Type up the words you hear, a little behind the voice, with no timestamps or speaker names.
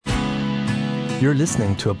You're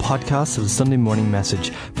listening to a podcast of the Sunday morning message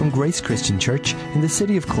from Grace Christian Church in the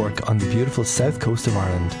city of Cork on the beautiful south coast of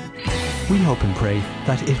Ireland. We hope and pray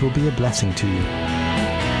that it will be a blessing to you.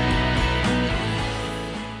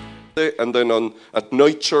 And then at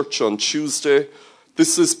night church on Tuesday.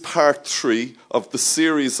 This is part 3 of the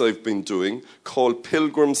series I've been doing called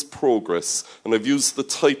Pilgrims Progress. And I've used the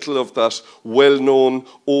title of that well-known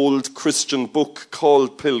old Christian book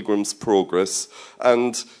called Pilgrims Progress.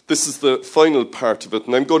 And this is the final part of it.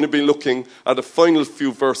 And I'm going to be looking at a final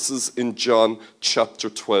few verses in John chapter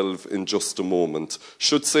 12 in just a moment.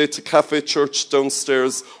 Should say to Cafe Church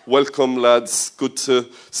downstairs, welcome lads. Good to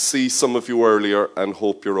see some of you earlier and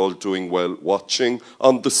hope you're all doing well watching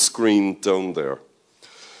on the screen down there.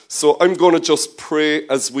 So I'm going to just pray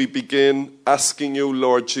as we begin, asking you,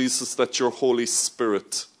 Lord Jesus, that your Holy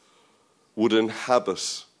Spirit would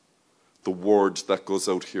inhabit the word that goes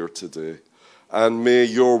out here today. And may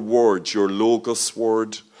your word, your Logos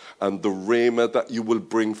word, and the Rhema that you will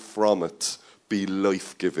bring from it be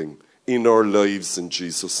life-giving in our lives in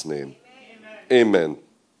Jesus' name. Amen.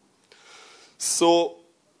 So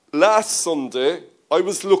last Sunday, I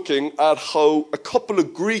was looking at how a couple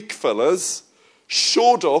of Greek fellas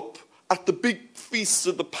showed up at the big feast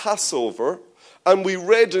of the Passover, and we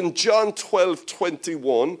read in John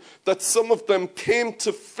 12:21 that some of them came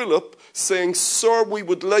to Philip saying, "Sir, we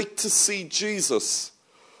would like to see Jesus."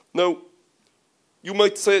 Now, you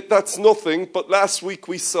might say that's nothing, but last week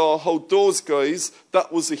we saw how those guys,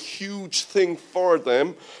 that was a huge thing for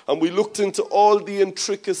them, and we looked into all the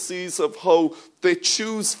intricacies of how they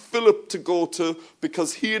choose Philip to go to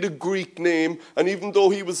because he had a Greek name, and even though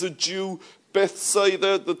he was a Jew,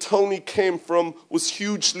 Bethsaida, the town he came from, was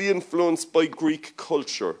hugely influenced by Greek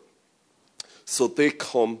culture. So they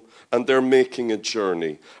come and they're making a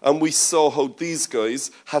journey. And we saw how these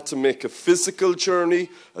guys had to make a physical journey,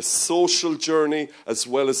 a social journey, as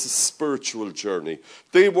well as a spiritual journey.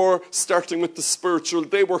 They were, starting with the spiritual,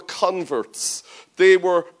 they were converts. They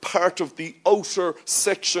were part of the outer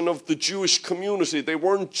section of the Jewish community. They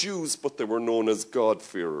weren't Jews, but they were known as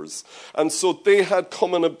God-fearers. And so they had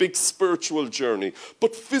come on a big spiritual journey.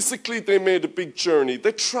 But physically, they made a big journey.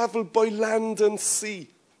 They traveled by land and sea.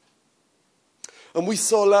 And we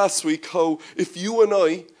saw last week how if you and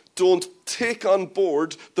I don't take on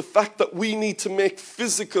board the fact that we need to make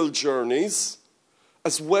physical journeys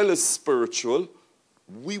as well as spiritual,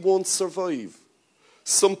 we won't survive.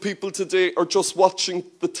 Some people today are just watching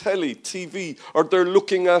the TV, or they're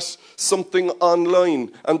looking at something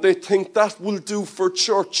online, and they think that will do for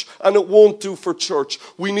church, and it won't do for church.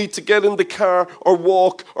 We need to get in the car or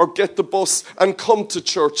walk or get the bus and come to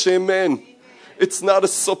church. Amen. It's not a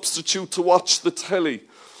substitute to watch the telly.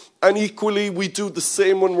 And equally, we do the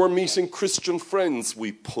same when we're meeting Christian friends.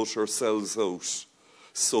 We put ourselves out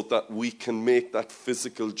so that we can make that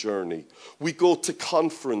physical journey. We go to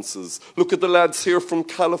conferences. Look at the lads here from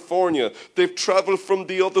California. They've traveled from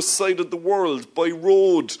the other side of the world by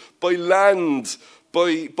road, by land,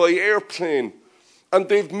 by airplane. And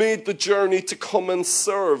they've made the journey to come and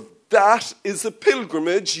serve. That is a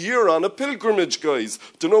pilgrimage. You're on a pilgrimage, guys.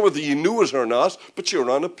 Don't know whether you knew it or not, but you're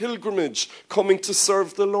on a pilgrimage coming to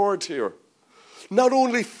serve the Lord here. Not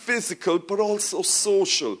only physical, but also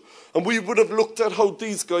social. And we would have looked at how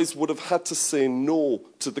these guys would have had to say no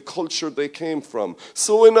to the culture they came from.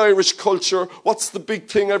 So in Irish culture, what's the big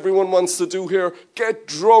thing everyone wants to do here? Get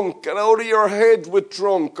drunk. Get out of your head with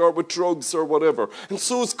drunk or with drugs or whatever. And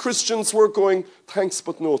so as Christians, we're going, thanks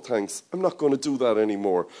but no thanks. I'm not going to do that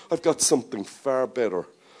anymore. I've got something far better.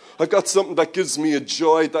 I've got something that gives me a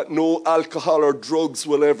joy that no alcohol or drugs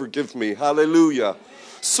will ever give me. Hallelujah.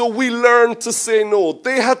 So we learned to say no.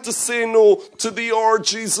 They had to say no to the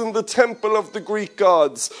orgies in the temple of the Greek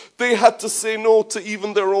gods. They had to say no to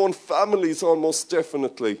even their own families, almost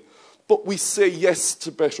definitely. But we say yes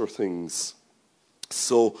to better things.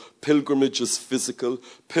 So pilgrimage is physical,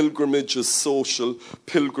 pilgrimage is social,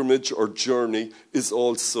 pilgrimage or journey is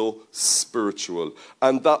also spiritual.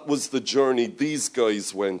 And that was the journey these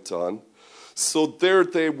guys went on. So there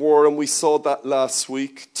they were, and we saw that last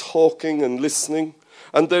week, talking and listening.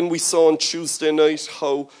 And then we saw on Tuesday night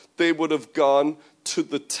how they would have gone to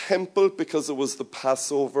the temple because it was the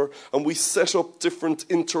Passover. And we set up different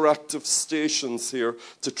interactive stations here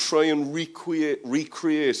to try and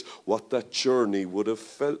recreate what that journey would have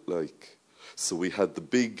felt like. So we had the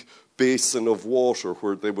big basin of water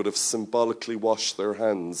where they would have symbolically washed their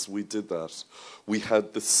hands. We did that. We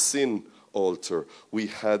had the sin altar. We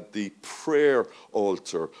had the prayer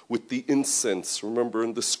altar with the incense. Remember,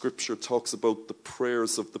 in the scripture talks about the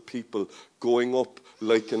prayers of the people going up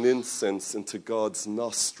like an incense into God's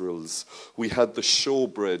nostrils. We had the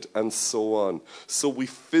showbread and so on. So we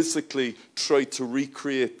physically tried to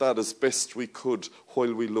recreate that as best we could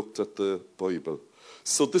while we looked at the Bible.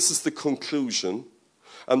 So this is the conclusion.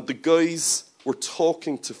 And the guys were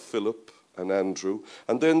talking to Philip and Andrew,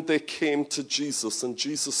 and then they came to Jesus, and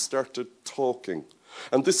Jesus started talking.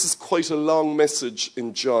 And this is quite a long message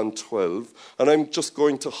in John 12, and I'm just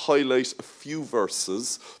going to highlight a few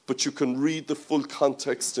verses, but you can read the full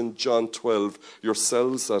context in John 12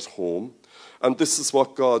 yourselves at home. And this is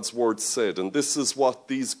what God's word said, and this is what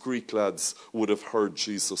these Greek lads would have heard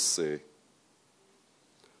Jesus say.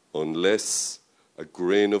 Unless a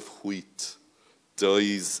grain of wheat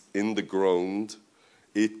dies in the ground,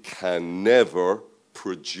 it can never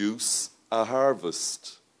produce a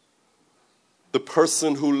harvest. The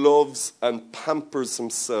person who loves and pampers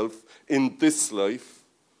himself in this life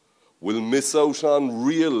will miss out on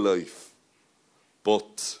real life.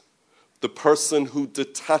 But the person who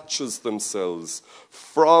detaches themselves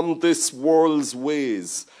from this world's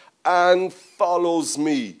ways and follows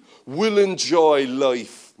me will enjoy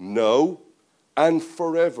life now and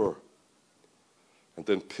forever. And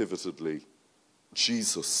then pivotedly,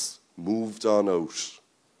 Jesus moved on out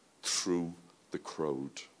through the crowd.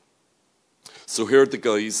 So here are the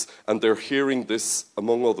guys, and they're hearing this,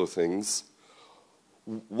 among other things.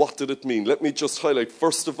 What did it mean? Let me just highlight,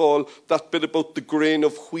 first of all, that bit about the grain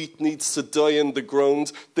of wheat needs to die in the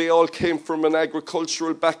ground. They all came from an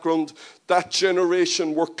agricultural background. That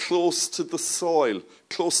generation were close to the soil,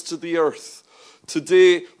 close to the earth.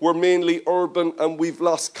 Today, we're mainly urban and we've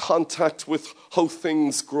lost contact with how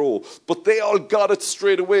things grow. But they all got it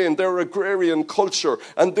straight away in their agrarian culture.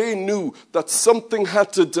 And they knew that something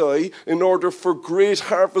had to die in order for great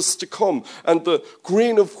harvest to come. And the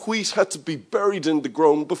grain of wheat had to be buried in the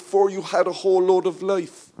ground before you had a whole load of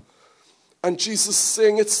life. And Jesus is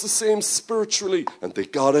saying it's the same spiritually. And they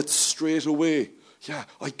got it straight away. Yeah,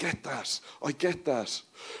 I get that. I get that.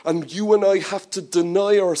 And you and I have to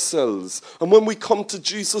deny ourselves. And when we come to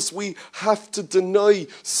Jesus, we have to deny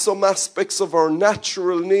some aspects of our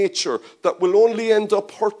natural nature that will only end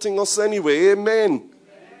up hurting us anyway. Amen.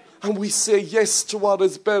 And we say yes to what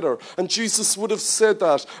is better. And Jesus would have said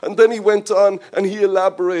that. And then he went on and he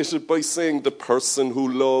elaborated by saying the person who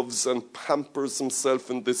loves and pampers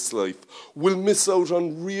himself in this life will miss out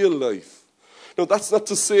on real life. Now, that's not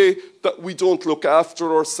to say that we don't look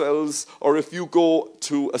after ourselves, or if you go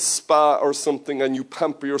to a spa or something and you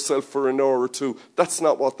pamper yourself for an hour or two. That's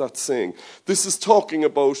not what that's saying. This is talking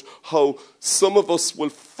about how some of us will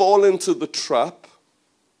fall into the trap,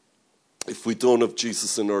 if we don't have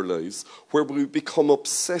Jesus in our lives, where we become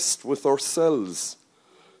obsessed with ourselves.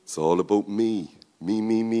 It's all about me. Me,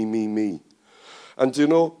 me, me, me, me. And you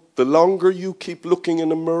know, the longer you keep looking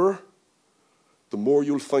in a mirror, the more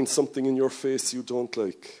you'll find something in your face you don't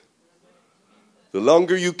like. The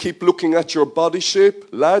longer you keep looking at your body shape,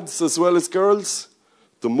 lads as well as girls,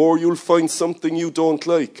 the more you'll find something you don't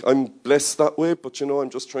like. I'm blessed that way, but you know, I'm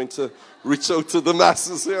just trying to reach out to the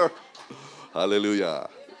masses here. Hallelujah.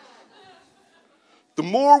 The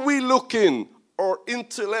more we look in, our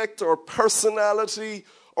intellect, our personality,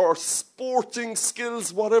 our sporting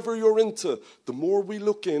skills, whatever you're into, the more we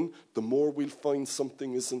look in, the more we'll find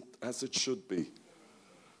something isn't as it should be.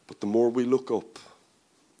 But the more we look up,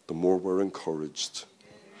 the more we're encouraged.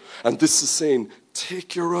 And this is saying,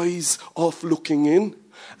 take your eyes off looking in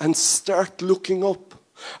and start looking up.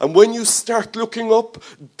 And when you start looking up,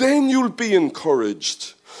 then you'll be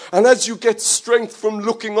encouraged. And as you get strength from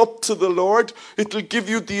looking up to the Lord, it'll give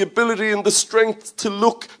you the ability and the strength to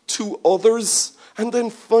look to others. And then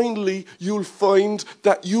finally, you'll find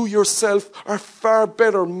that you yourself are far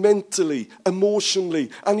better mentally,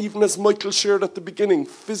 emotionally, and even as Michael shared at the beginning,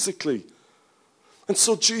 physically. And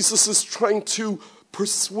so Jesus is trying to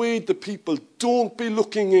persuade the people, don't be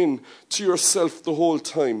looking in to yourself the whole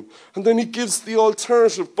time. And then he gives the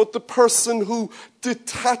alternative, but the person who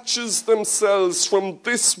detaches themselves from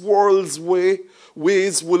this world's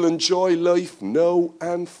ways will enjoy life now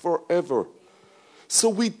and forever. So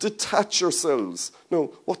we detach ourselves.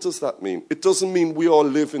 Now, what does that mean? It doesn't mean we all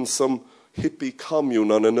live in some hippie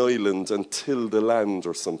commune on an island and till the land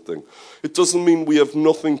or something. It doesn't mean we have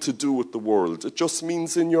nothing to do with the world. It just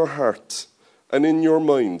means in your heart and in your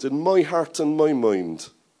mind, in my heart and my mind,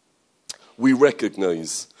 we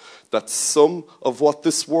recognize that some of what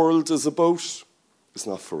this world is about is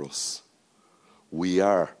not for us. We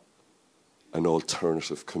are an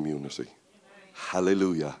alternative community.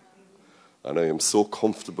 Hallelujah. And I am so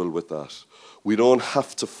comfortable with that. We don't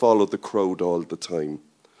have to follow the crowd all the time.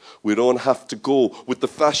 We don't have to go with the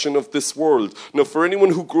fashion of this world. Now, for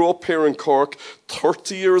anyone who grew up here in Cork,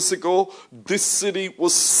 30 years ago, this city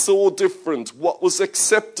was so different. What was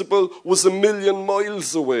acceptable was a million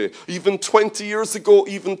miles away. Even 20 years ago,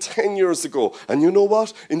 even 10 years ago. And you know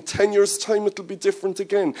what? In 10 years' time, it'll be different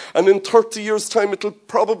again. And in 30 years' time, it'll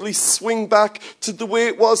probably swing back to the way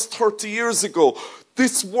it was 30 years ago.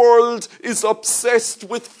 This world is obsessed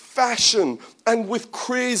with fashion and with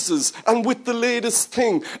crazes and with the latest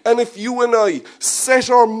thing. And if you and I set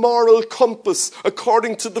our moral compass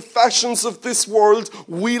according to the fashions of this world,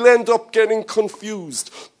 we'll end up getting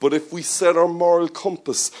confused. But if we set our moral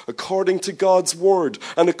compass according to God's word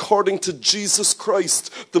and according to Jesus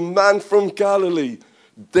Christ, the man from Galilee,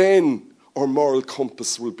 then our moral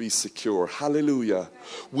compass will be secure. Hallelujah.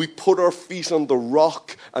 We put our feet on the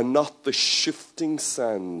rock and not the shifting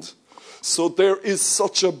sand. So there is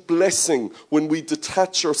such a blessing when we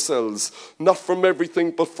detach ourselves, not from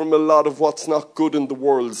everything, but from a lot of what's not good in the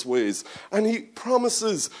world's ways. And he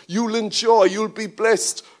promises you'll enjoy, you'll be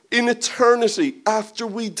blessed in eternity after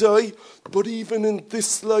we die, but even in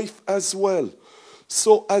this life as well.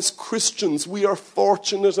 So as Christians, we are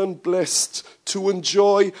fortunate and blessed to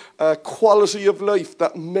enjoy a quality of life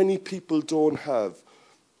that many people don't have.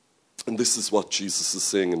 And this is what Jesus is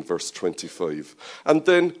saying in verse 25. And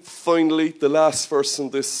then finally, the last verse in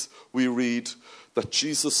this, we read that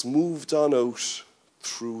Jesus moved on out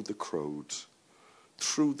through the crowd.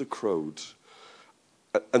 Through the crowd.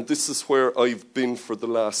 And this is where I've been for the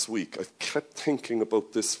last week. I've kept thinking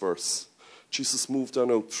about this verse. Jesus moved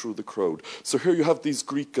on out through the crowd. So here you have these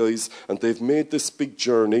Greek guys, and they've made this big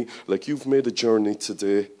journey, like you've made a journey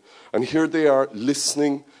today. And here they are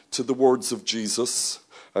listening to the words of Jesus.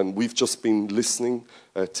 And we've just been listening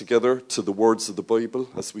together to the words of the Bible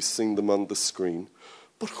as we sing them on the screen.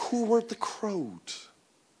 But who were the crowd?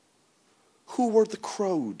 Who were the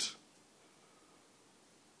crowd?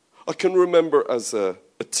 I can remember as a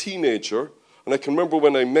teenager, and I can remember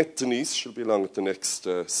when I met Denise, she'll be along at the next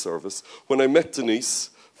service. When I met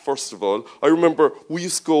Denise, first of all, I remember we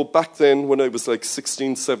used to go back then when I was like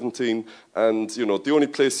 16, 17, and, you know, the only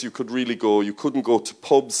place you could really go, you couldn't go to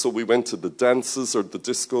pubs, so we went to the dances or the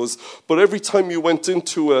discos. But every time you went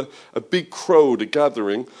into a big crowd, a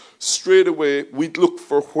gathering, straight away we'd look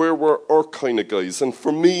for where were our kind of guys. And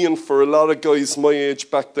for me and for a lot of guys my age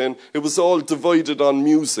back then, it was all divided on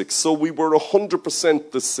music. So we were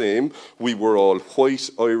 100% the same. We were all white,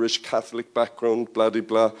 Irish, Catholic background, blah, blah,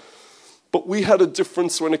 blah. But we had a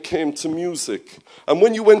difference when it came to music. And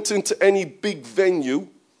when you went into any big venue,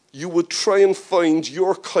 you would try and find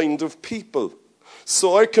your kind of people.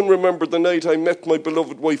 So I can remember the night I met my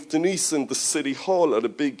beloved wife Denise in the city hall at a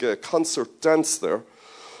big concert dance there.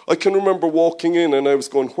 I can remember walking in and I was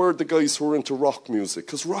going, where are the guys who are into rock music?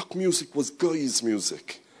 Because rock music was guys'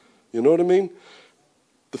 music. You know what I mean?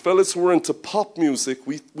 The fellas who were into pop music,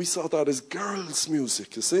 we saw that as girls'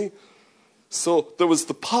 music, you see? So there was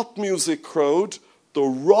the pop music crowd, the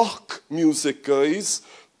rock music guys.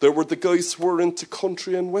 There were the guys who were into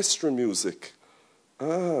country and western music.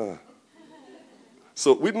 So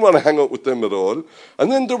we didn't want to hang out with them at all.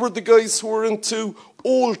 And then there were the guys who were into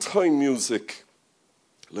old-time music,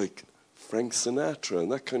 like Frank Sinatra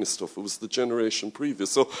and that kind of stuff. It was the generation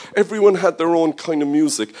previous. So everyone had their own kind of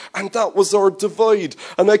music. And that was our divide.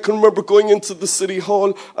 And I can remember going into the city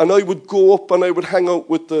hall and I would go up and I would hang out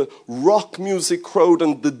with the rock music crowd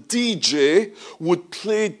and the DJ would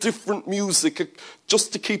play different music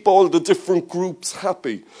just to keep all the different groups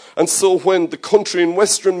happy. And so when the country and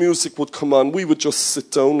western music would come on, we would just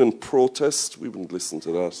sit down and protest. We wouldn't listen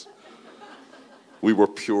to that. We were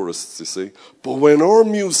purists, you see. But when our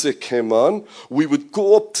music came on, we would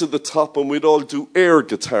go up to the top and we'd all do air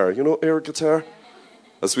guitar. You know air guitar?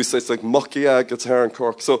 As we say, it's like mucky guitar in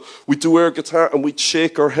Cork. So we'd do air guitar and we'd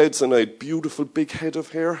shake our heads and I had beautiful big head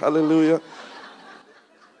of hair. Hallelujah.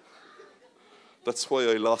 That's why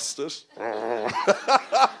I lost it. I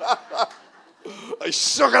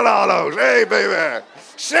shook it all out. Hey, baby.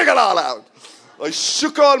 Shake it all out. I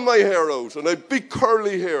shook all my hair out and I had big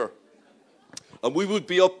curly hair. And we would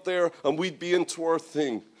be up there and we'd be into our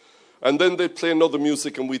thing. And then they'd play another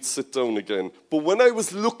music and we'd sit down again. But when I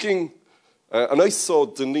was looking, and I saw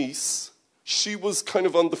Denise, she was kind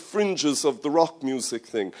of on the fringes of the rock music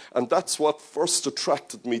thing. And that's what first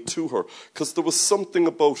attracted me to her. Because there was something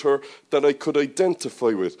about her that I could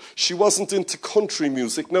identify with. She wasn't into country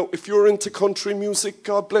music. Now, if you're into country music,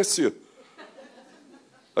 God bless you.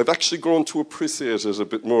 I've actually grown to appreciate it a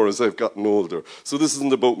bit more as I've gotten older. So this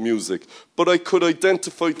isn't about music. But I could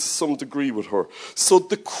identify to some degree with her. So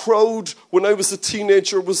the crowd, when I was a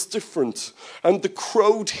teenager, was different. And the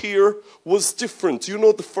crowd here was different. You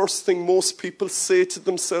know the first thing most people say to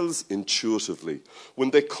themselves intuitively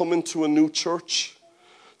when they come into a new church?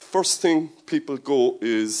 First thing people go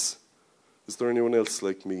is there anyone else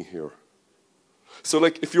like me here? So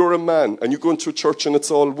like if you're a man and you go into a church and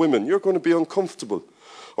it's all women, you're going to be uncomfortable.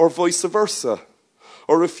 Or vice versa.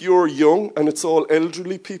 Or if you're young and it's all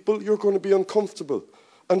elderly people, you're going to be uncomfortable.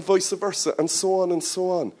 And vice versa, and so on and so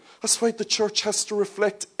on. That's why the church has to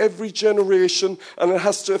reflect every generation, and it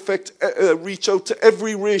has to reach out to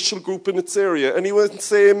every racial group in its area. Anyone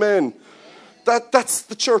say amen? That's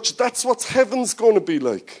the church. That's what heaven's going to be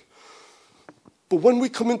like. But when we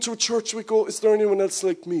come into a church, we go, is there anyone else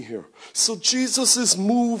like me here? So Jesus is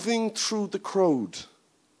moving through the crowd.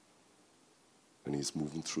 And he's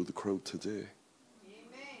moving through the crowd today.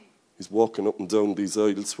 Amen. He's walking up and down these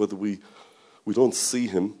aisles, whether we don't see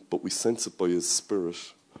him, but we sense it by his spirit.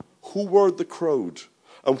 Who were the crowd?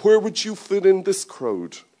 And where would you fit in this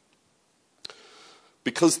crowd?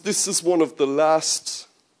 Because this is one of the last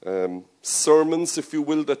sermons, if you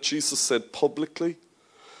will, that Jesus said publicly.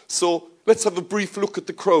 So let's have a brief look at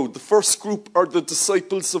the crowd. The first group are the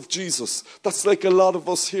disciples of Jesus. That's like a lot of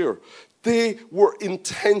us here. They were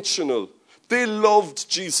intentional. They loved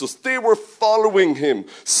Jesus. They were following him.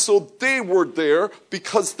 So they were there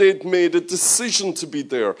because they'd made a decision to be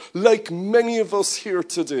there, like many of us here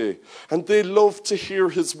today. And they love to hear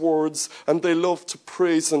his words, and they love to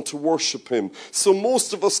praise and to worship him. So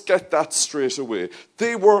most of us get that straight away.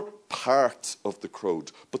 They were part of the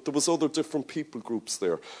crowd, but there was other different people groups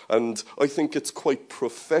there. And I think it's quite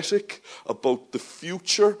prophetic about the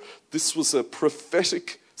future. This was a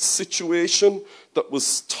prophetic situation that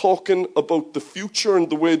was talking about the future and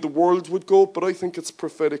the way the world would go, but I think it's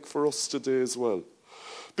prophetic for us today as well.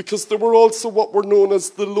 Because there were also what were known as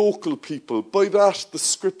the local people. By that, the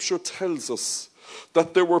scripture tells us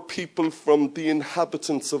that there were people from the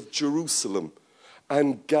inhabitants of Jerusalem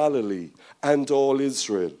and Galilee and all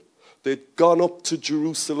Israel. They'd gone up to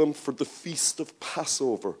Jerusalem for the feast of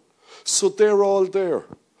Passover. So they're all there.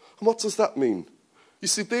 And what does that mean? You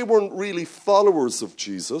see, they weren't really followers of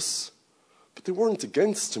Jesus, but they weren't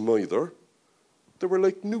against him either. They were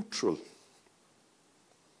like neutral.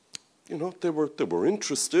 You know, they were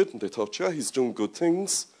interested, and they thought, yeah, he's doing good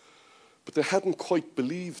things. But they hadn't quite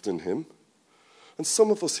believed in him. And some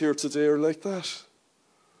of us here today are like that.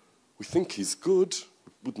 We think he's good.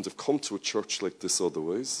 We wouldn't have come to a church like this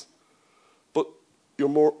otherwise. But you're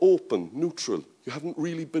more open, neutral. You haven't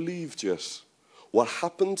really believed yet. What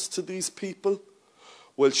happened to these people?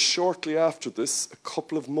 Well, shortly after this, a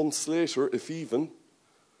couple of months later, if even,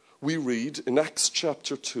 we read in Acts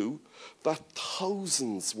chapter 2 that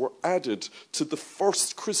thousands were added to the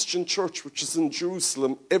first Christian church, which is in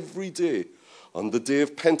Jerusalem, every day. On the day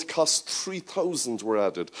of Pentecost, 3,000 were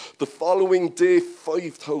added. The following day,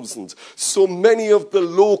 5,000. So many of the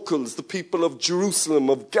locals, the people of Jerusalem,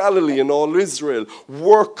 of Galilee and all Israel,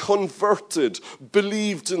 were converted,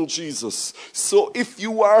 believed in Jesus. So if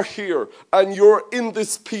you are here and you're in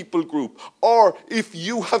this people group, or if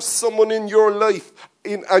you have someone in your life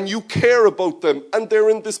and you care about them and they're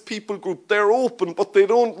in this people group, they're open but they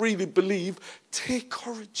don't really believe, take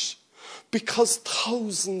courage. Because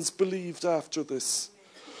thousands believed after this.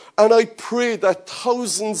 And I pray that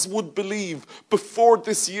thousands would believe before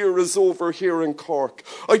this year is over here in Cork.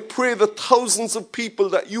 I pray that thousands of people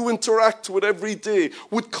that you interact with every day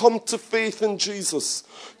would come to faith in Jesus.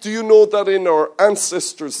 Do you know that in our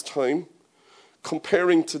ancestors' time,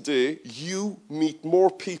 comparing today, you meet more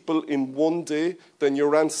people in one day than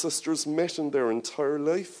your ancestors met in their entire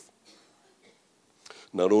life?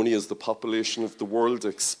 Not only has the population of the world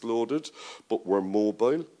exploded, but we're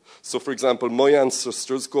mobile. So, for example, my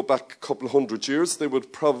ancestors go back a couple of hundred years. They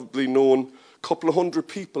would probably known a couple of hundred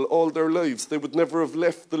people all their lives. They would never have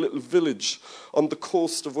left the little village on the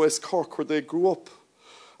coast of West Cork where they grew up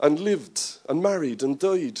and lived and married and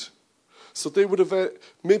died. So they would have,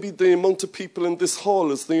 maybe the amount of people in this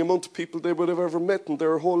hall is the amount of people they would have ever met in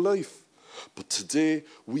their whole life. But today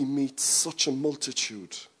we meet such a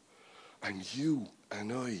multitude. And you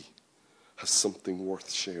and I have something worth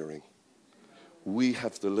sharing. We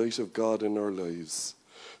have the light of God in our lives.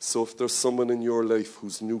 So if there's someone in your life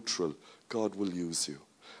who's neutral, God will use you.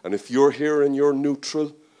 And if you're here and you're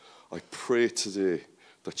neutral, I pray today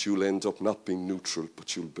that you'll end up not being neutral,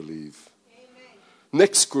 but you'll believe. Amen.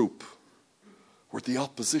 Next group were the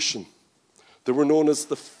opposition. They were known as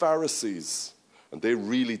the Pharisees. And they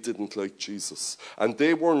really didn't like Jesus. And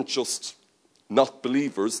they weren't just not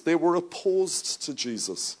believers, they were opposed to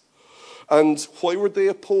Jesus. And why were they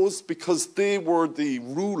opposed? Because they were the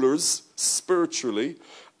rulers spiritually,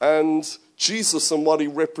 and Jesus and what he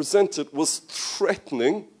represented was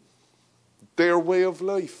threatening their way of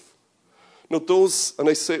life. Now those, and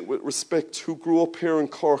I say it with respect, who grew up here in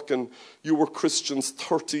Cork and you were Christians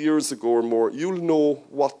 30 years ago or more, you'll know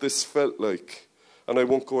what this felt like. And I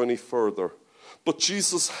won't go any further. But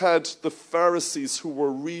Jesus had the Pharisees who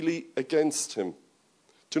were really against him.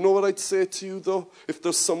 Do you know what I'd say to you though? If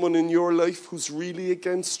there's someone in your life who's really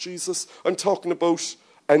against Jesus, I'm talking about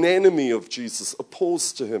an enemy of Jesus,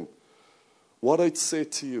 opposed to him. What I'd say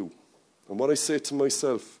to you, and what I say to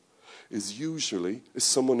myself, is usually, if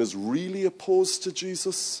someone is really opposed to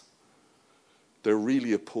Jesus, they're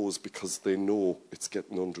really opposed because they know it's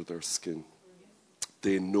getting under their skin.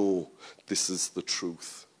 They know this is the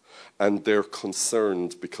truth. And they're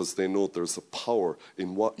concerned because they know there's a power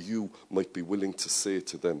in what you might be willing to say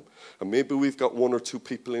to them. And maybe we've got one or two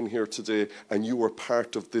people in here today and you are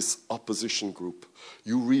part of this opposition group.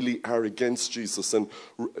 You really are against Jesus. And,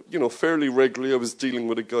 you know, fairly regularly, I was dealing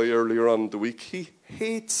with a guy earlier on in the week. He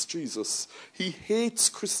hates Jesus. He hates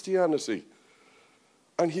Christianity.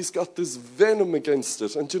 And he's got this venom against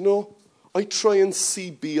it. And, you know, I try and see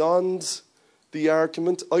beyond the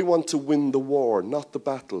argument. I want to win the war, not the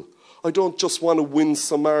battle. I don't just want to win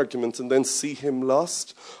some argument and then see him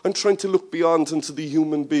lost. I'm trying to look beyond into the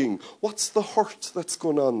human being. What's the hurt that's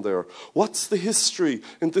going on there? What's the history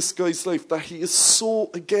in this guy's life that he is so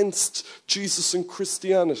against Jesus and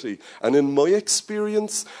Christianity? And in my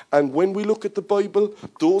experience, and when we look at the Bible,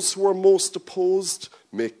 those who are most opposed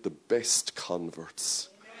make the best converts.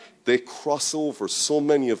 They cross over, so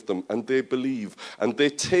many of them, and they believe. And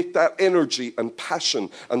they take that energy and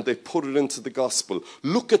passion and they put it into the gospel.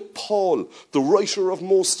 Look at Paul, the writer of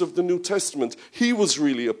most of the New Testament. He was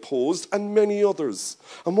really opposed, and many others.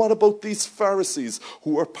 And what about these Pharisees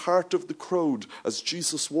who are part of the crowd as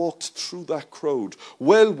Jesus walked through that crowd?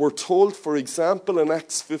 Well, we're told, for example, in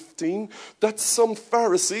Acts 15, that some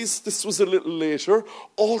Pharisees, this was a little later,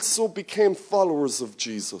 also became followers of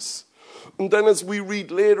Jesus. And then as we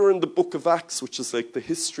read later in the book of Acts, which is like the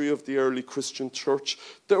history of the early Christian church,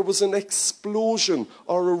 there was an explosion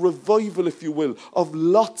or a revival, if you will, of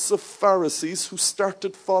lots of Pharisees who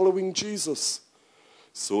started following Jesus.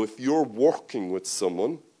 So if you're working with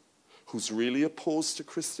someone who's really opposed to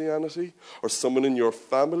Christianity, or someone in your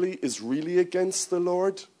family is really against the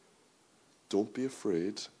Lord, don't be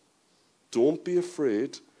afraid. Don't be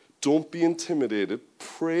afraid. Don't be intimidated.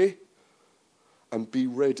 Pray and be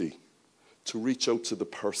ready to reach out to the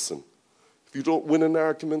person. If you don't win an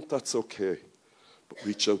argument, that's okay. But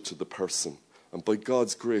reach out to the person. And by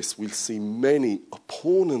God's grace, we'll see many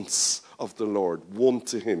opponents of the Lord won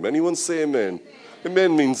to him. Anyone say amen?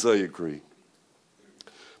 Amen means I agree.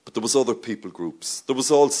 But there was other people groups. There was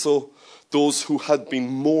also those who had been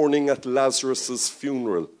mourning at Lazarus'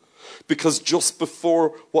 funeral. Because just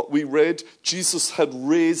before what we read, Jesus had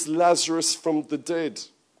raised Lazarus from the dead.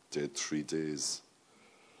 Dead 3 days.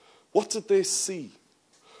 What did they see?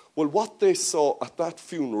 Well, what they saw at that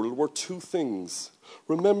funeral were two things.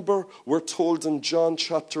 Remember, we're told in John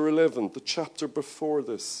chapter 11, the chapter before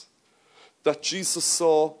this, that Jesus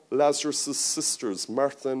saw Lazarus' sisters,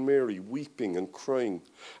 Martha and Mary, weeping and crying.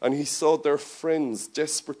 And he saw their friends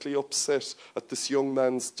desperately upset at this young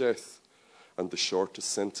man's death. And the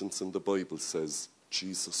shortest sentence in the Bible says,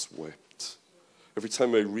 Jesus wept. Every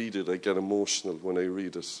time I read it, I get emotional when I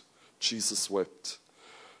read it. Jesus wept.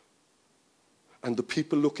 And the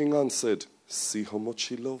people looking on said, see how much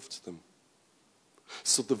he loved them.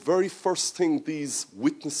 So the very first thing these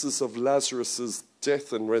witnesses of Lazarus'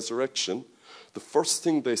 death and resurrection, the first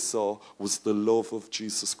thing they saw was the love of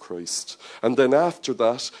Jesus Christ. And then after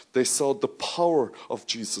that, they saw the power of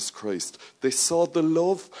Jesus Christ. They saw the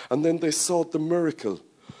love, and then they saw the miracle.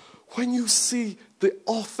 When you see the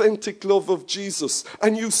authentic love of Jesus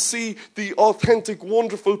and you see the authentic,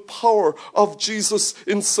 wonderful power of Jesus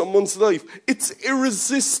in someone's life, it's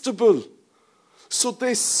irresistible. So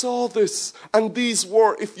they saw this, and these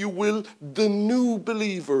were, if you will, the new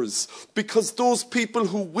believers, because those people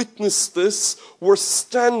who witnessed this were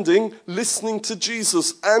standing, listening to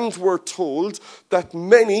Jesus, and were told that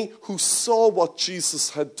many who saw what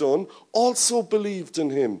Jesus had done also believed in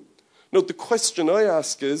him. Now the question I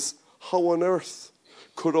ask is, how on earth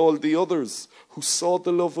could all the others who saw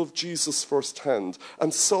the love of Jesus firsthand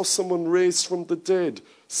and saw someone raised from the dead,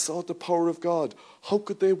 saw the power of God, how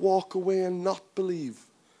could they walk away and not believe?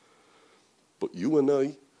 But you and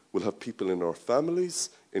I will have people in our families,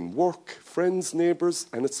 in work, friends, neighbours,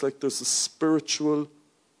 and it's like there's a spiritual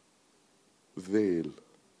veil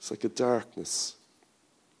It's like a darkness.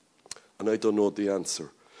 And I don't know the answer.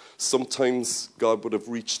 Sometimes God would have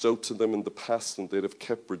reached out to them in the past and they'd have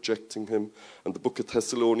kept rejecting him. And the book of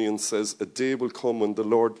Thessalonians says a day will come when the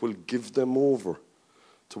Lord will give them over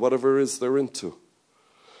to whatever it is they're into.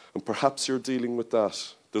 And perhaps you're dealing with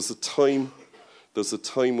that. There's a time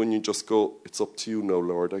when you just go, it's up to you now,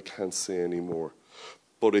 Lord, I can't say any more.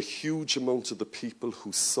 But a huge amount of the people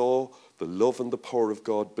who saw the love and the power of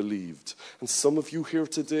God believed. And some of you here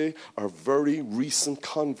today are very recent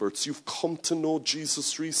converts. You've come to know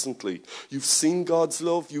Jesus recently. You've seen God's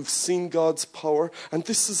love. You've seen God's power. And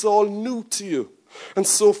this is all new to you. And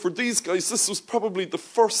so for these guys, this was probably the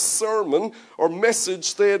first sermon or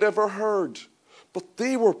message they had ever heard. But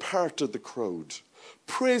they were part of the crowd.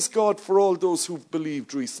 Praise God for all those who've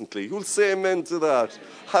believed recently. Who'll say amen to that?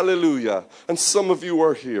 Hallelujah. And some of you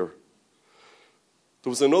are here. There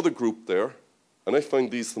was another group there, and I find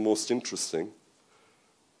these the most interesting,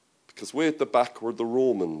 because way at the back were the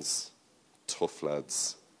Romans. Tough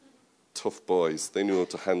lads. Tough boys. They knew how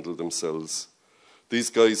to handle themselves. These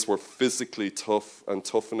guys were physically tough and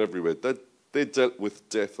tough in every way. They dealt with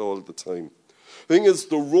death all the time. The thing is,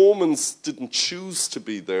 the Romans didn't choose to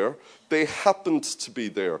be there. They happened to be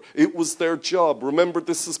there. It was their job. Remember,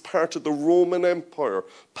 this is part of the Roman Empire.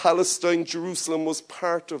 Palestine, Jerusalem was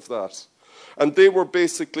part of that. And they were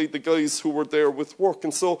basically the guys who were there with work.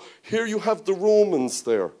 And so here you have the Romans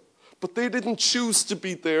there. But they didn't choose to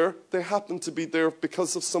be there. They happened to be there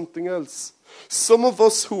because of something else. Some of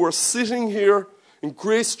us who are sitting here in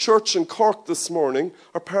Grace Church in Cork this morning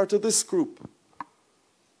are part of this group.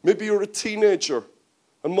 Maybe you're a teenager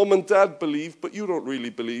and mum and dad believe, but you don't really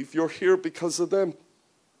believe. You're here because of them.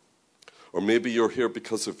 Or maybe you're here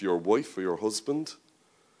because of your wife or your husband.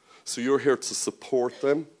 So you're here to support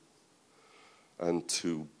them and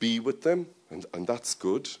to be with them, and that's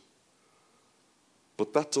good.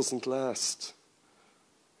 But that doesn't last.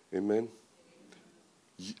 Amen?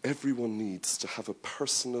 Everyone needs to have a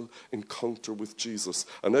personal encounter with Jesus.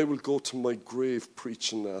 And I will go to my grave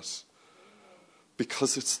preaching that.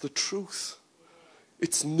 Because it's the truth.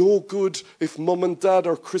 It's no good if mum and dad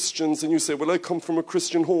are Christians and you say, well, I come from a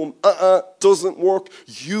Christian home. Doesn't work.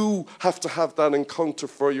 You have to have that encounter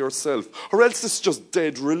for yourself. Or else it's just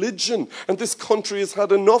dead religion. And this country has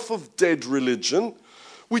had enough of dead religion.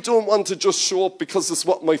 We don't want to just show up because it's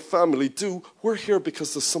what my family do. We're here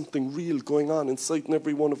because there's something real going on inside in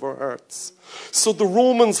every one of our hearts. So the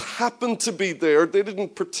Romans happened to be there. They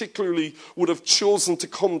didn't particularly would have chosen to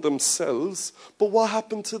come themselves. But what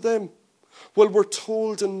happened to them? Well, we're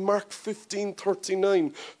told in Mark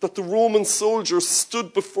 15:39 that the Roman soldier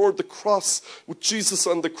stood before the cross with Jesus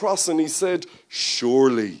on the cross and he said,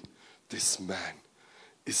 surely this man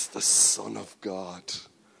is the Son of God.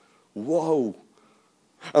 Wow.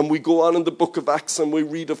 And we go on in the book of Acts and we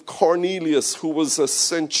read of Cornelius, who was a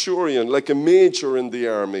centurion, like a major in the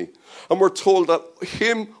army. And we're told that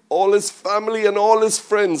him, all his family and all his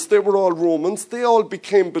friends, they were all Romans. They all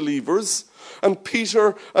became believers. And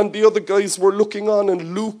Peter and the other guys were looking on,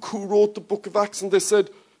 and Luke, who wrote the book of Acts, and they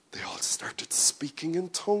said, they all started speaking in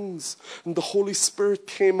tongues. And the Holy Spirit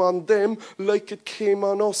came on them like it came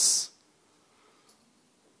on us.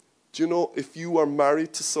 Do you know, if you are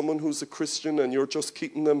married to someone who's a Christian and you're just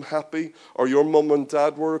keeping them happy, or your mum and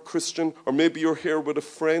dad were a Christian, or maybe you're here with a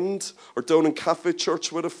friend, or down in Cafe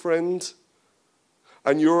Church with a friend,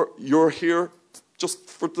 and you're here just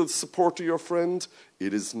for the support of your friend,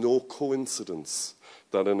 it is no coincidence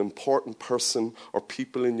that an important person or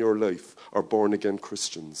people in your life are born-again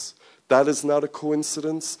Christians. That is not a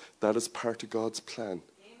coincidence. That is part of God's plan.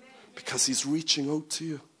 Because he's reaching out to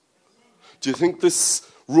you. Do you think this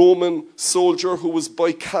Roman soldier who was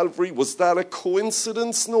by Calvary, was that a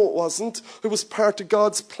coincidence? No, it wasn't. It was part of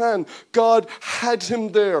God's plan. God had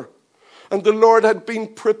him there. And the Lord had been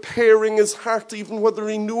preparing his heart, even whether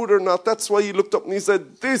he knew it or not. That's why he looked up and he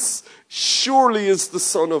said, this surely is the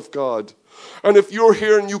Son of God. And if you're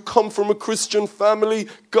here and you come from a Christian family,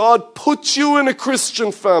 God put you in a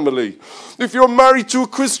Christian family. If you're married to a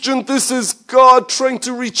Christian, this is God trying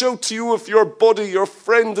to reach out to you. If your buddy, your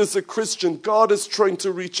friend is a Christian, God is trying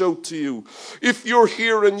to reach out to you. If you're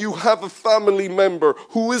here and you have a family member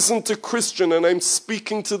who isn't a Christian, and I'm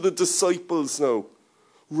speaking to the disciples now,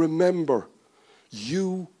 remember,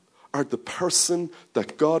 you are the person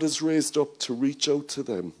that God has raised up to reach out to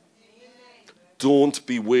them. Don't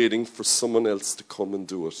be waiting for someone else to come and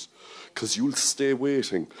do it, because you'll stay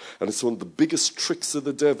waiting. And it's one of the biggest tricks of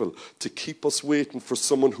the devil to keep us waiting for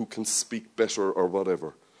someone who can speak better or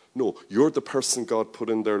whatever. No, you're the person God put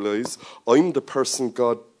in their lives. I'm the person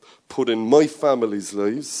God put in my family's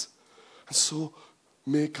lives. And so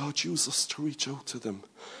May God use us to reach out to them.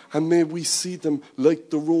 And may we see them, like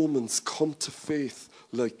the Romans, come to faith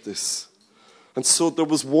like this. And so there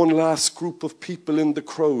was one last group of people in the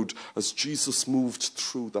crowd as Jesus moved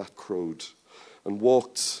through that crowd and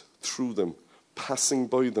walked through them, passing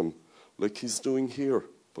by them like he's doing here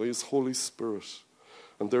by his Holy Spirit.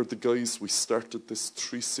 And they're the guys we started this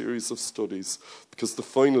 3 series of studies, because the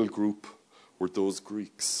final group were those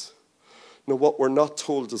Greeks. Now, what we're not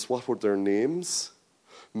told is what were their names.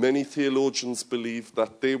 Many theologians believe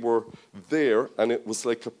that they were there and it was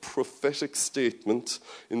like a prophetic statement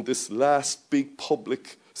in this last big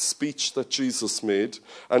public speech that Jesus made.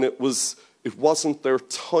 And it wasn't their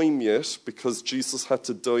time yet, because Jesus had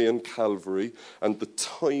to die on Calvary and the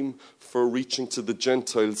time for reaching to the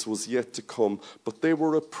Gentiles was yet to come. But they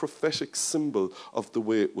were a prophetic symbol of the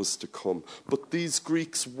way it was to come. But these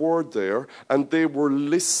Greeks were there and they were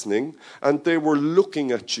listening and they were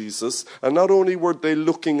looking at Jesus. And not only were they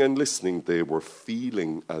looking and listening, they were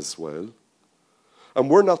feeling as well. And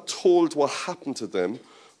we're not told what happened to them,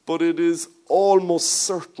 but it is almost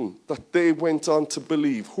certain that they went on to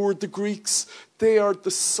believe. Who are the Greeks? They are the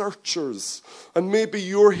searchers. And maybe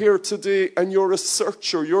you're here today and you're a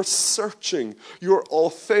searcher. You're searching. You're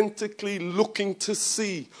authentically looking to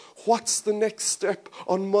see what's the next step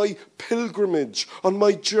on my pilgrimage, on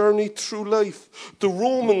my journey through life. The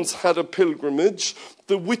Romans had a pilgrimage.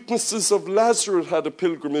 The witnesses of Lazarus had a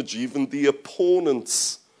pilgrimage. Even the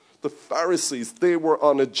opponents, the Pharisees, they were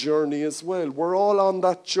on a journey as well. We're all on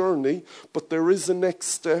that journey, but there is a next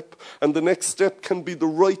step, and the next step can be the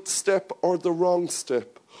right step or the wrong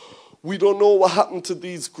step. We don't know what happened to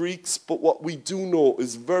these Greeks, but what we do know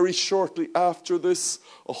is very shortly after this,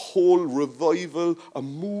 a whole revival, a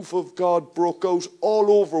move of God broke out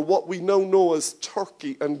all over what we now know as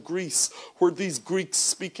Turkey and Greece, where these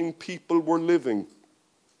Greek-speaking people were living.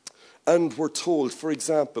 And we're told, for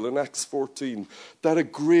example, in Acts 14, that a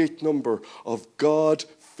great number of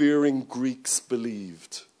God-fearing Greeks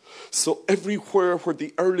believed. So everywhere where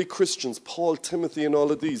the early Christians, Paul, Timothy, and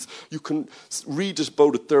all of these, you can read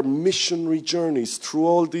about it, their missionary journeys through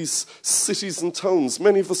all these cities and towns.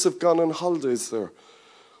 Many of us have gone on holidays there.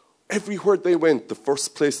 Everywhere they went, the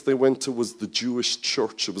first place they went to was the Jewish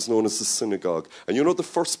church. It was known as the synagogue. And you know the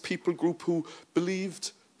first people group who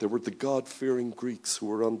believed? They were the God-fearing Greeks who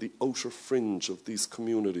were on the outer fringe of these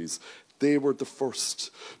communities. They were the first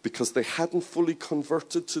because they hadn't fully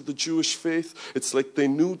converted to the Jewish faith. It's like they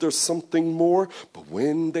knew there's something more. But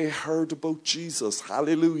when they heard about Jesus,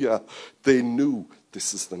 hallelujah, they knew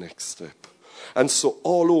this is the next step. And so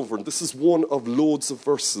all over, and this is one of loads of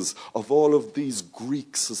verses of all of these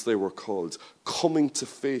Greeks, as they were called, coming to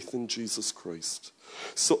faith in Jesus Christ.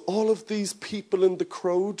 So all of these people in the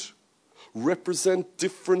crowd represent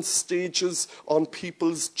different stages on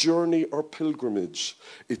people's journey or pilgrimage.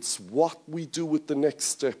 It's what we do with the next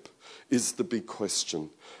step is the big question.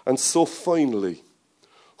 And so finally,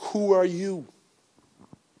 who are you?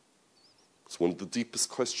 It's one of the deepest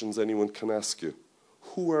questions anyone can ask you.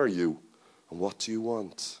 Who are you and what do you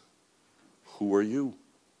want? Who are you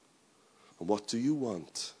and what do you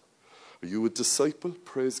want? Are you a disciple?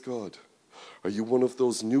 Praise God. Are you one of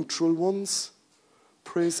those neutral ones?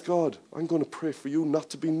 Praise God. I'm going to pray for you not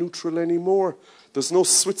to be neutral anymore. There's no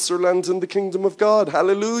Switzerland in the kingdom of God.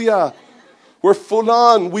 Hallelujah. We're full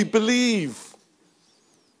on. We believe.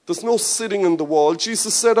 There's no sitting in the wall.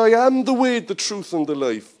 Jesus said, I am the way, the truth, and the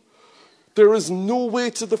life. There is no way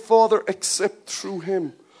to the Father except through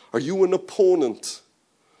him. Are you an opponent?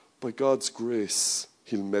 By God's grace,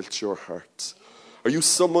 he'll melt your heart. Are you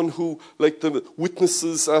someone who, like the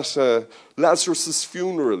witnesses at Lazarus'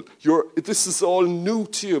 funeral, this is all new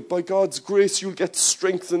to you. By God's grace, you'll get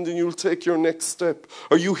strengthened and you'll take your next step.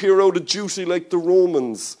 Are you here out of duty like the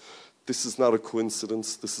Romans? This is not a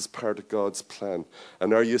coincidence. This is part of God's plan.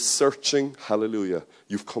 And are you searching? Hallelujah.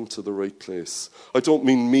 You've come to the right place. I don't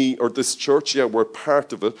mean me or this church. Yeah, we're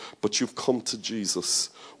part of it, but you've come to Jesus.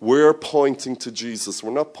 We're pointing to Jesus.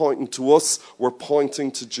 We're not pointing to us. We're pointing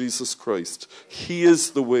to Jesus Christ. He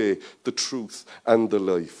is the way, the truth, and the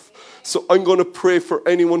life. So I'm going to pray for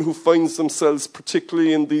anyone who finds themselves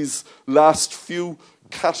particularly in these last few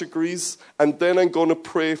categories. And then I'm going to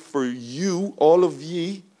pray for you, all of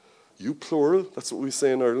ye, you plural, that's what we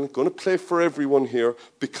say in Ireland. I'm going to pray for everyone here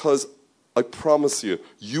because I promise you,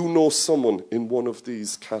 you know someone in one of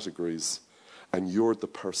these categories. And you're the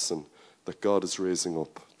person that God is raising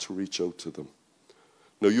up to reach out to them.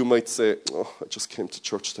 Now you might say, I just came to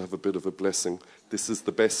church to have a bit of a blessing. This is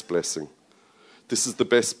the best blessing. This is the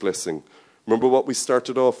best blessing. Remember what we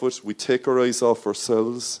started off with? We take our eyes off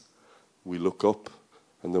ourselves, we look up,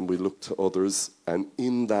 And then we look to others, and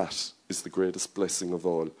in that is the greatest blessing of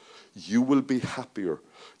all. You will be happier.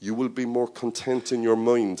 You will be more content in your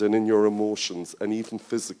mind and in your emotions and even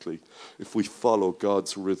physically if we follow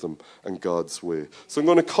God's rhythm and God's way. So I'm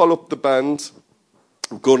going to call up the band.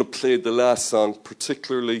 I'm going to play the last song,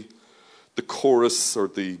 particularly the chorus or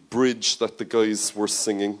the bridge that the guys were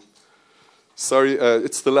singing. Sorry,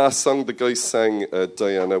 it's the last song the guys sang,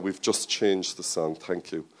 Diana. We've just changed the song.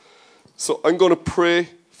 Thank you. So I'm going to pray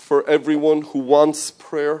for everyone who wants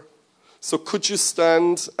prayer. So could you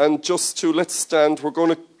stand, and let's stand. We're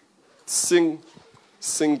going to sing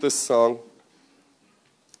this song.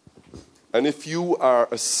 And if you are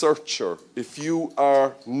a searcher, if you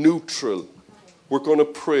are neutral, we're going to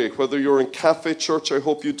pray. Whether you're in Cafe Church, I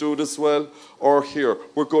hope you do it as well, or here.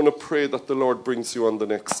 We're going to pray that the Lord brings you on the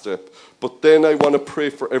next step. But then I want to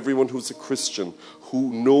pray for everyone who's a Christian,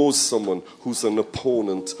 who knows someone who's an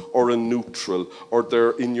opponent or a neutral, or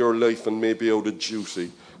they're in your life and maybe out of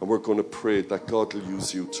duty. And we're going to pray that God will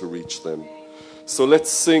use you to reach them. So let's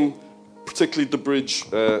sing, particularly the bridge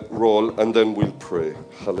roll, and then we'll pray.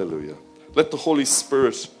 Hallelujah. Let the Holy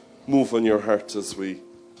Spirit move on your heart as we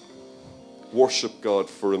worship God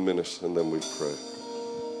for a minute, and then we pray.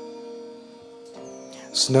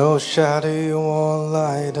 Snow shadow you won't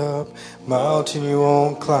light up, mountain you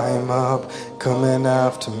won't climb up, coming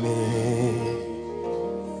after me.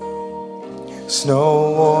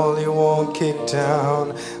 Snow wall you won't kick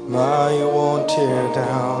down, mile you won't tear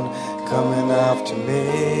down, coming after me.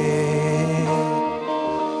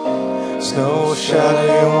 Snow shadow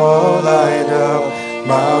you won't light up,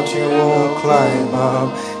 mountain you won't climb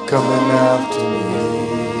up, coming after me.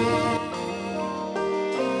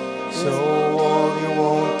 Snow wall you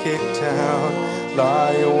won't kick down,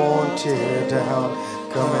 lie you won't tear down,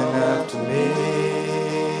 coming after me.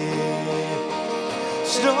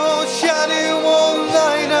 Snow shadow you won't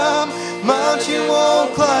light up, mountain you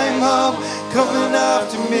won't climb up, coming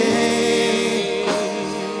after me.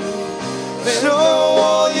 Snow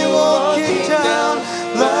wall you won't kick down,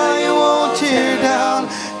 lie you won't tear down,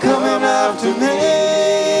 coming after me.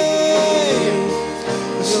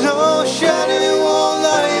 Snow shadow you won't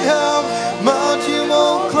light up, mountain you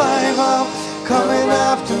won't climb up, coming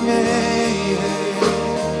after me.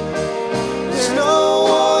 Snow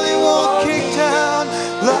wall you won't kick down,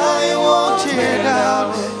 lie you won't tear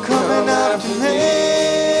down, coming after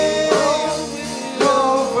me.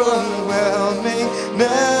 Overwhelming,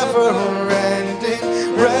 never-ending,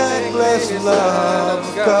 reckless love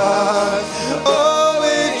of God. Oh,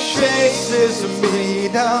 it chases me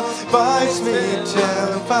down, binds me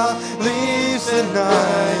 10 pounds, leaves the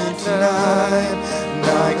 99, and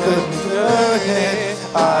I couldn't earn it.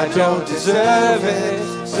 I don't deserve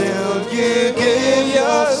it. Still you give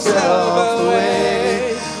yourself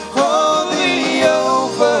away. Oh, the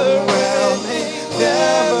overwhelming,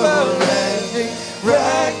 never-ending,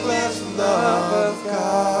 reckless love of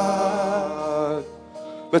God.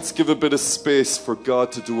 Let's give a bit of space for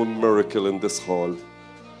God to do a miracle in this hall.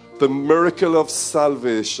 The miracle of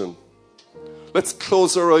salvation. Let's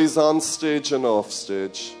close our eyes on stage and off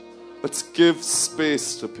stage. Let's give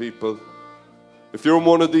space to people. If you're in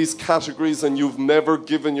one of these categories and you've never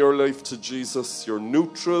given your life to Jesus, you're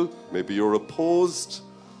neutral, maybe you're opposed,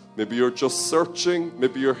 maybe you're just searching,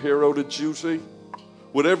 maybe you're here out of duty.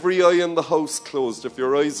 With every eye in the house closed, if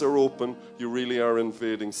your eyes are open, you really are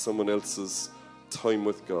invading someone else's time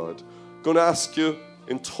with God. I'm going to ask you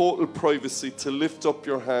in total privacy to lift up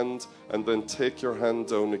your hand and then take your hand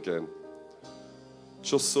down again.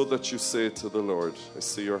 Just so that you say to the Lord, I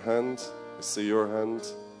see your hand, I see your hand.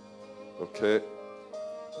 Okay.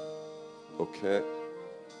 Okay.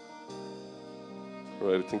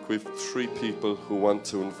 Right, I think we have 3 people who want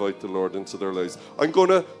to invite the Lord into their lives. I'm going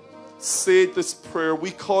to say this prayer. We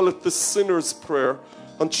call it the sinner's prayer.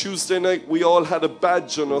 On Tuesday night, we all had a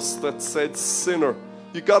badge on us that said sinner.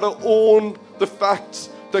 You got to own the fact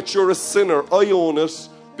that you're a sinner. I own it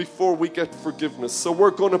before we get forgiveness. So we're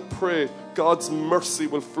going to pray God's mercy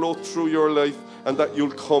will flow through your life and that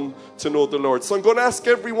you'll come to know the Lord. So I'm going to ask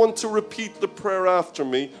everyone to repeat the prayer after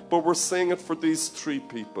me, but we're saying it for these 3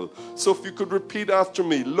 people. So if you could repeat after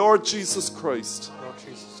me. Lord Jesus Christ, Lord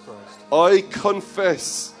Jesus Christ, I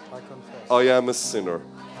confess I am a sinner.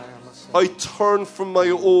 I turn from my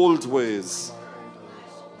old ways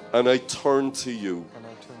and I turn to you.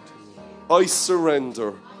 I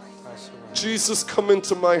surrender. Jesus, come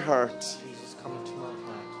into my heart.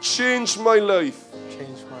 Change my life.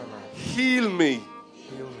 Heal me.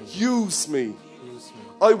 Use me.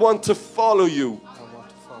 I want to follow you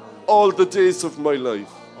all the days of my life.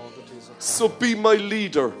 So be my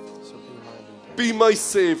leader. Be my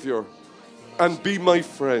Savior. and be my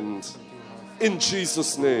friend. In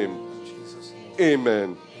Jesus' name,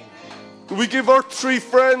 amen. We give our 3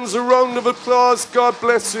 friends a round of applause. God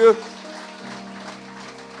bless you.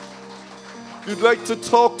 If you'd like to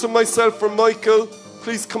talk to myself or Michael,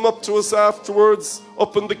 please come up to us afterwards.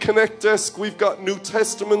 Up in the Connect desk, we've got New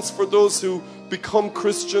Testaments for those who become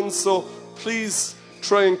Christians. So please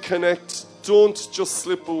try and connect. Don't just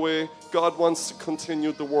slip away. God wants to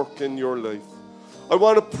continue the work in your life. I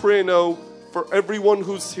want to pray now for everyone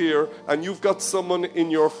who's here, and you've got someone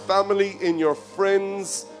in your family, in your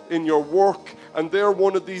friends, in your work, and they're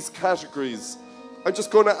one of these categories. I'm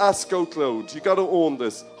just going to ask out loud. You got to own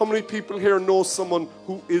this. How many people here know someone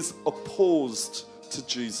who is opposed to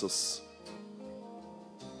Jesus?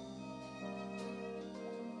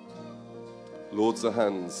 Loads of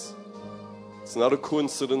hands. It's not a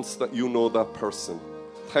coincidence that you know that person.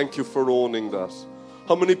 Thank you for owning that.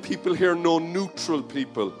 How many people here know neutral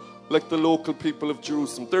people, like the local people of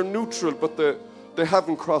Jerusalem? They're neutral, but they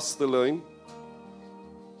haven't crossed the line.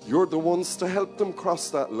 You're the ones to help them cross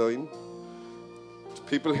that line.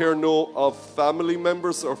 People here know of family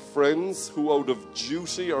members or friends who out of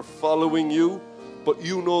duty are following you, but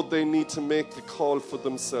you know they need to make the call for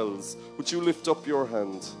themselves. Would you lift up your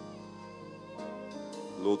hand?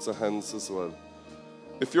 Loads of hands as well.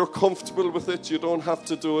 If you're comfortable with it, you don't have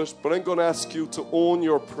to do it, but I'm going to ask you to own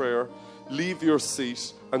your prayer, leave your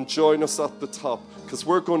seat, and join us at the top, because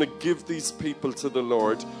we're going to give these people to the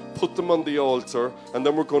Lord, put them on the altar, and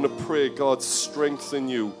then we're going to pray God's strength in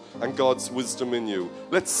you and God's wisdom in you.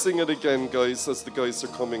 Let's sing it again, guys, as the guys are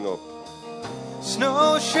coming up.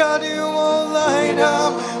 Snow shadow you won't light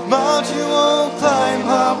up, mountain you won't climb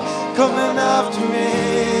up, coming after me.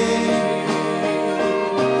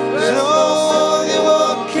 Snow you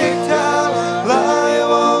won't kick down, lie you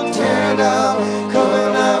won't tear down,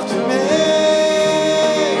 coming after me.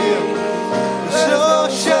 Snow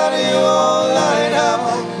shadow you won't light up,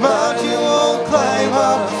 mountain you won't climb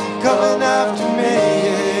up, coming after me.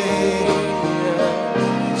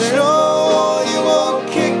 Snow you won't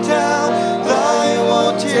kick down, lie you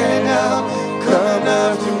won't tear down, coming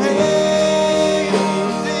after me.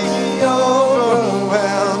 The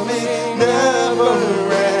overwhelming,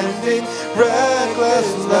 never-ending, reckless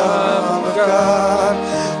love of God.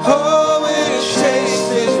 Oh, it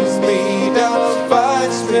chases me down,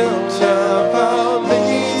 fights me till found,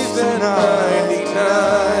 leaves the 99.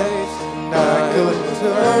 And I couldn't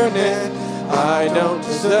earn it, I don't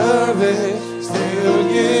deserve it, still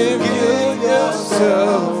you give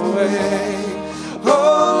yourself away.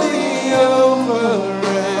 Holy,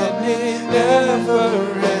 overending,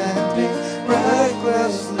 never-ending,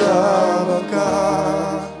 reckless love of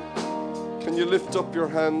God. Can you lift up your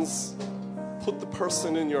hands? Put the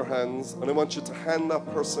person in your hands, and I want you to hand that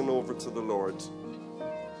person over to the Lord.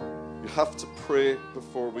 You have to pray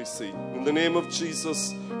before we see. In the name of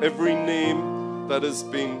Jesus, every name that has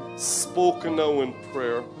been spoken now in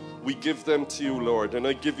prayer, we give them to you, Lord. And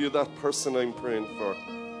I give you that person I'm praying for.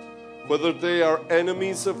 Whether they are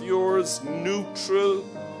enemies of yours, neutral,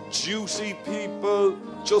 duty people,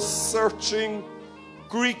 just searching,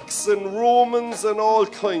 Greeks and Romans and all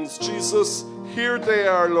kinds. Jesus, here they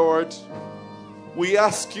are, Lord. We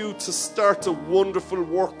ask you to start a wonderful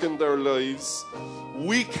work in their lives.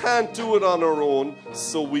 We can't do it on our own,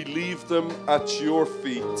 so we leave them at your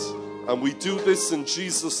feet. And we do this in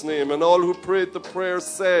Jesus' name. And all who prayed the prayer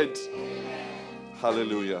said,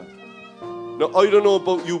 hallelujah. Now, I don't know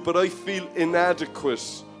about you, but I feel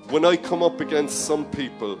inadequate when I come up against some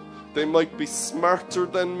people. They might be smarter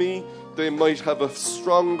than me. They might have a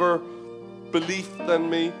stronger belief than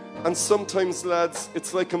me. And sometimes, lads,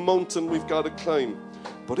 it's like a mountain we've got to climb.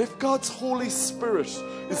 But if God's Holy Spirit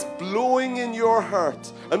is blowing in your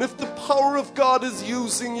heart, and if the power of God is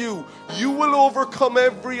using you, you will overcome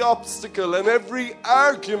every obstacle and every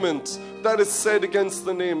argument that is said against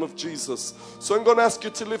the name of Jesus. So I'm going to ask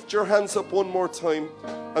you to lift your hands up one more time.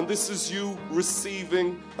 And this is you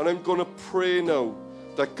receiving. And I'm going to pray now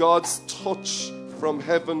that God's touch from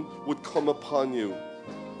heaven would come upon you.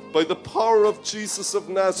 By the power of Jesus of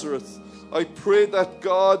Nazareth, I pray that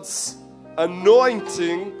God's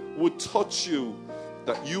anointing would touch you,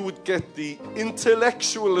 that you would get the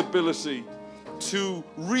intellectual ability to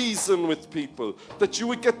reason with people, that you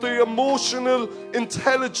would get the emotional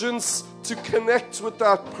intelligence to connect with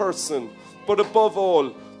that person, but above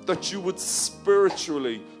all, that you would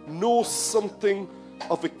spiritually know something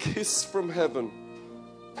of a kiss from heaven.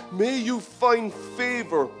 May you find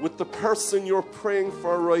favor with the person you're praying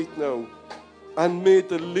for right now. And may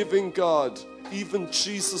the living God, even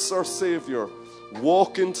Jesus our Savior,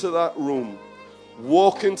 walk into that room,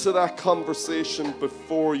 walk into that conversation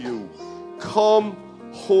before you, Come,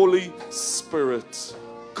 Holy Spirit.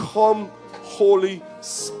 Come, Holy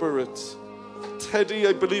Spirit. Teddy,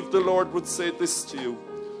 I believe the Lord would say this to you.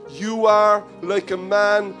 You are like a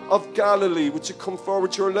man of Galilee. Would you come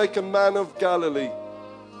forward? You're like a man of Galilee.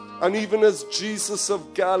 And even as Jesus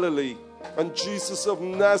of Galilee and Jesus of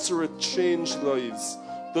Nazareth changed lives,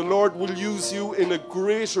 the Lord will use you in a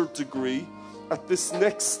greater degree at this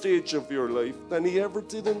next stage of your life than he ever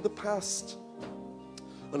did in the past.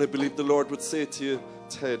 And I believe the Lord would say to you,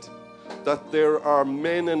 Ted, that there are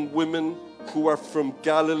men and women who are from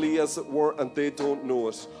Galilee, as it were, and they don't know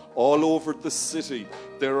it. All over the city,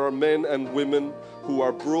 there are men and women who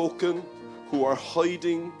are broken, who are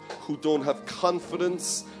hiding, who don't have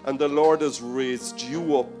confidence, and the Lord has raised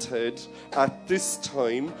you up, Ted, at this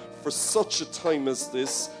time, for such a time as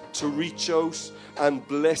this, to reach out and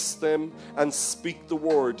bless them and speak the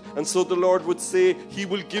word. And so the Lord would say he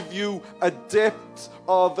will give you a depth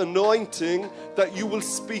of anointing that you will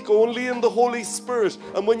speak only in the Holy Spirit.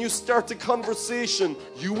 And when you start a conversation,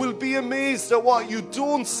 you will be amazed at what you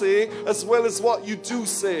don't say as well as what you do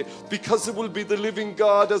say, because it will be the living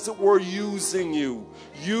God, as it were, using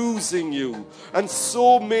you. And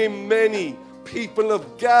so may many people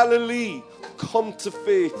of Galilee come to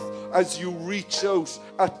faith as you reach out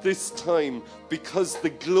at this time, because the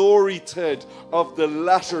glory, Ted, of the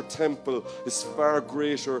latter temple is far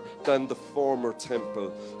greater than the former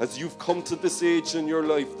temple. As you've come to this age in your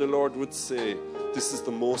life, the Lord would say, this is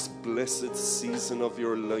the most blessed season of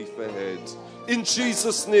your life ahead. In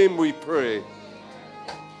Jesus' name we pray.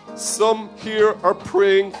 Some here are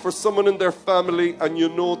praying for someone in their family, and you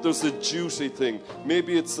know there's a duty thing.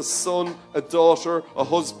 Maybe it's a son, a daughter, a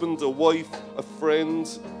husband, a wife, a friend,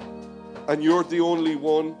 and you're the only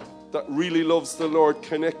one that really loves the Lord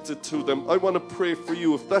connected to them. I want to pray for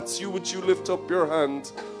you. If that's you, would you lift up your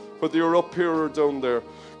hand, whether you're up here or down there?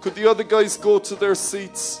 Could the other guys go to their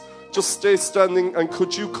seats? Just stay standing, and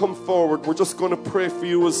could you come forward? We're just going to pray for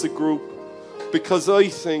you as a group, because I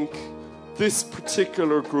think this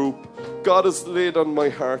particular group, God has laid on my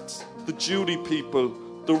heart, the Judy people,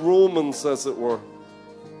 the Romans, as it were.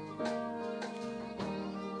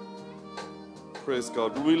 Praise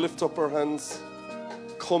God. Will we lift up our hands?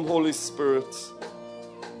 Come, Holy Spirit.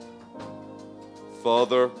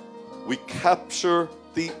 Father, we capture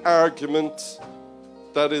the argument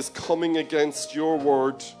that is coming against your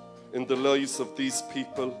word in the lives of these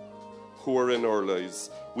people who are in our lives.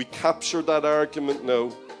 We capture that argument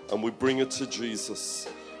now, and we bring it to Jesus.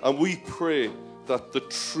 And we pray that the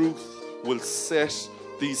truth will set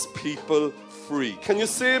these people free. Can you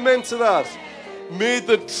say amen to that? May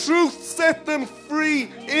the truth set them free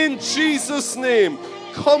in Jesus' name.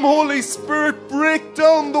 Come, Holy Spirit, break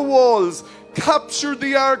down the walls. Capture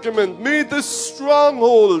the argument. May the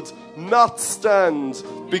stronghold not stand,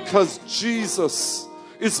 because Jesus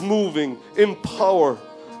is moving in power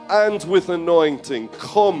and with anointing.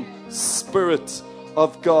 Come, Spirit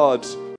of God.